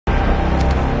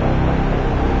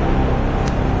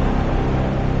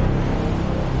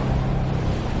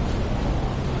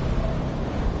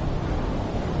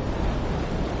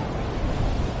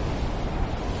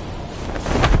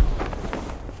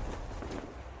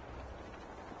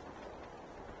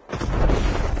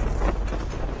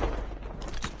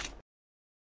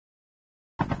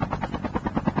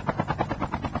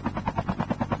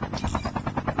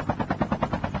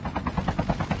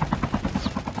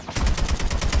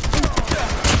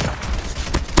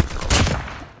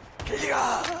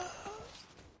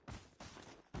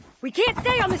We can't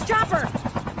stay on this chopper!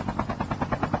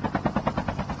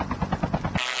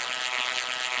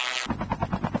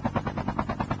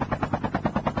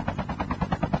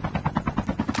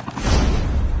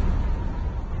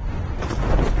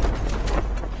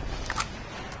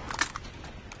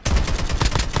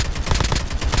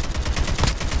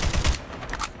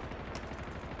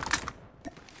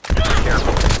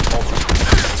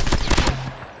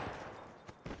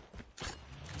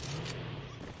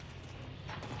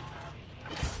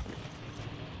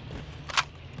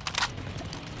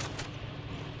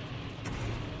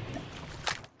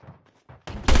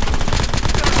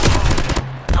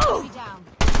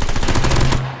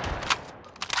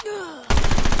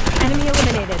 Enemy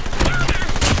eliminated.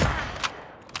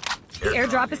 The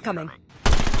airdrop is coming.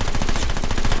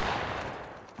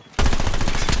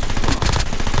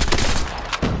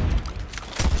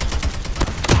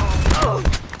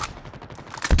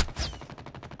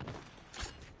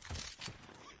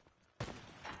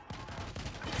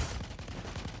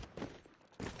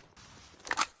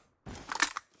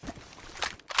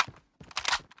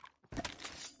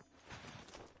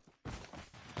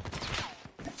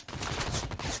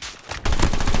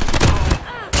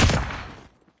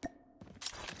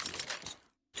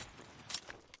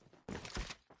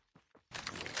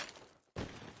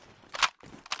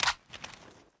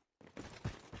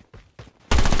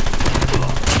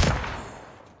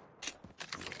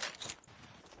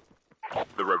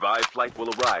 The revived flight will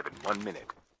arrive in 1 minute.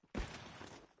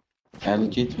 Gel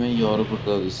gitme yoru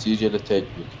burada Sicil'e tek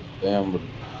götür. Dayan burada.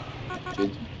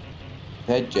 Gitme.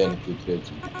 Tek gelip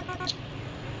götüreceğim.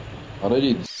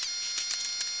 Aracıydı.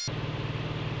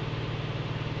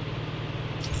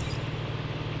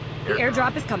 The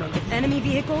airdrop is coming. Enemy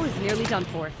vehicle is nearly done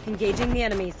for. Engaging the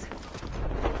enemies.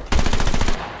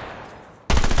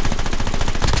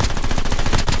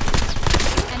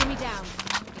 Enemy down.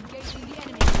 Engaging the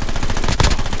enemy.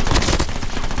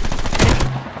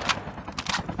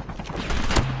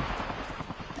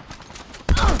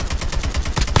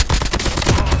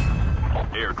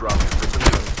 Airdrop has been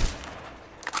delivered.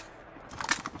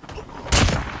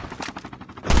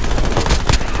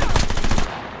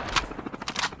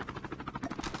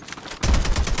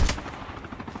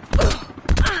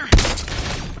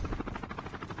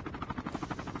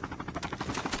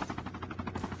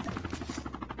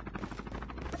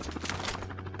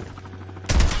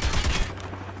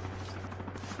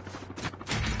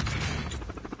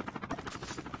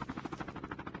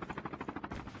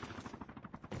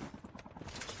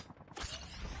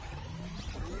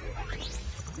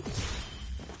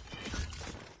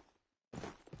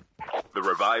 The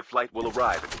revived flight will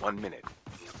arrive in 1 minute.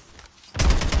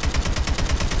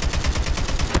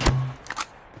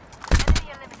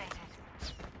 Enemy eliminated.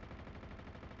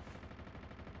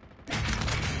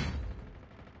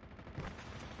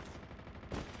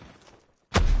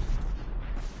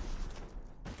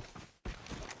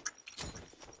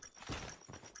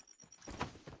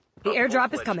 The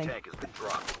airdrop is full-fledged coming. tank has been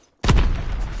dropped.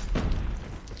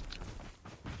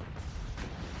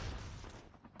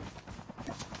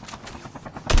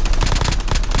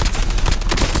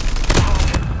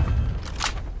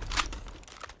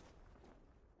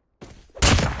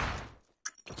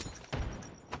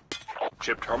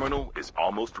 Chip terminal is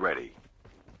almost ready.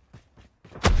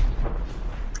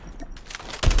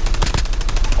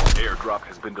 Airdrop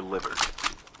has been delivered.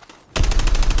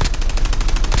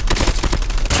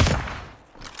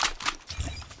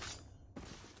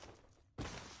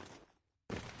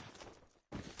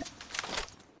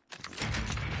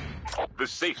 The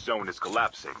safe zone is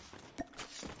collapsing.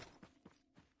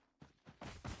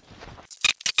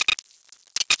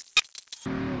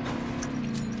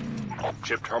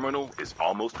 Chip terminal is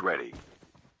almost ready.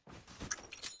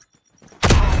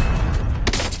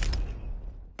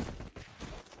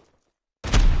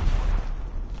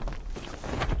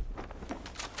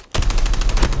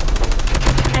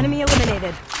 Enemy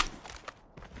eliminated.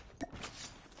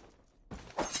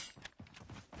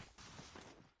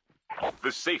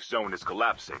 The safe zone is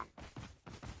collapsing.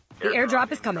 The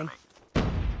airdrop is coming.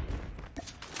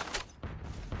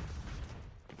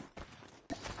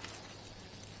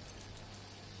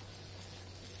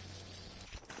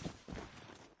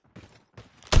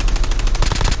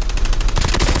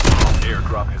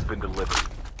 Airdrop has been delivered.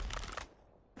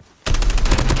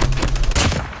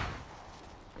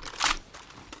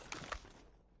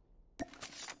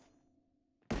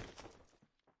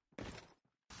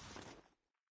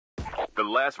 The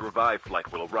last revived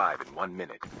flight will arrive in 1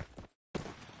 minute.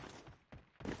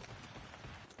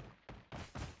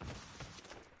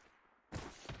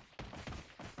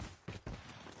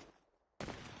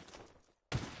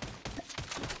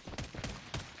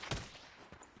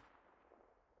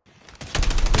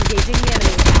 Engaging the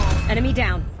enemy. Enemy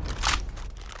down.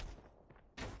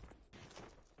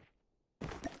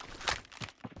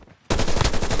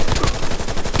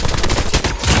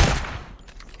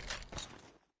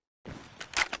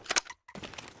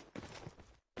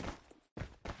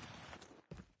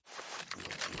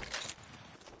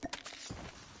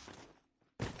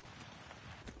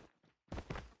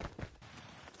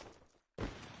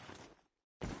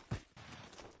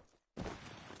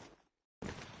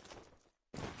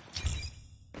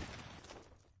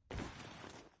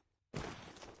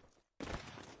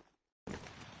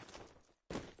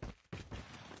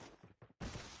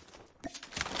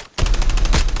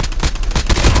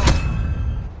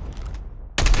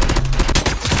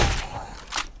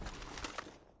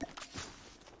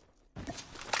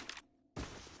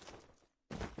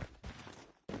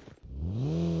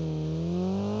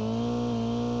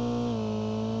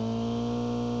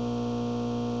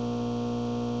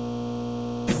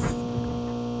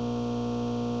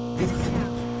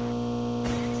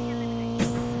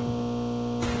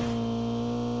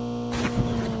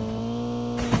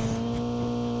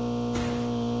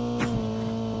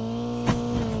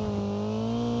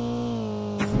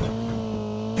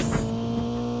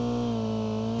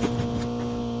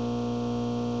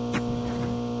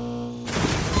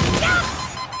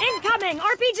 Incoming!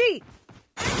 RPG!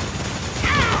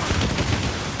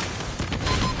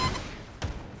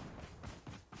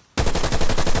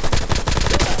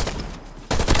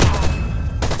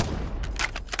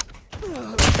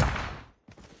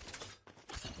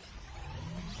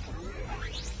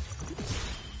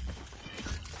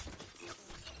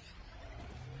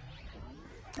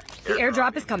 The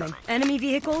airdrop is coming. Enemy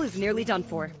vehicle is nearly done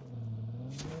for.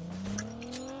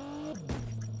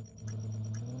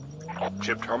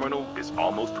 Chip terminal is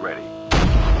almost ready.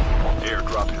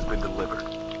 Airdrop has been delivered.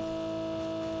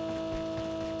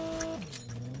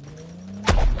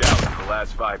 Down to the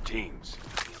last 5 teams.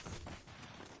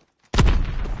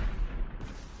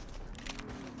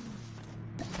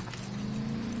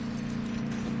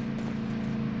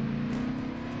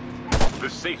 The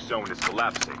safe zone is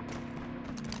collapsing.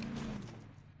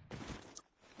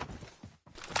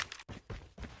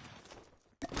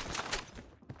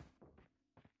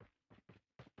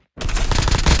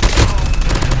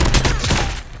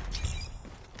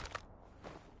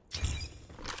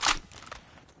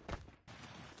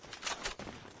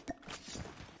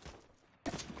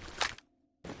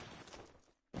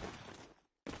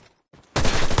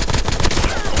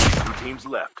 Teams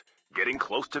left, getting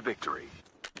close to victory.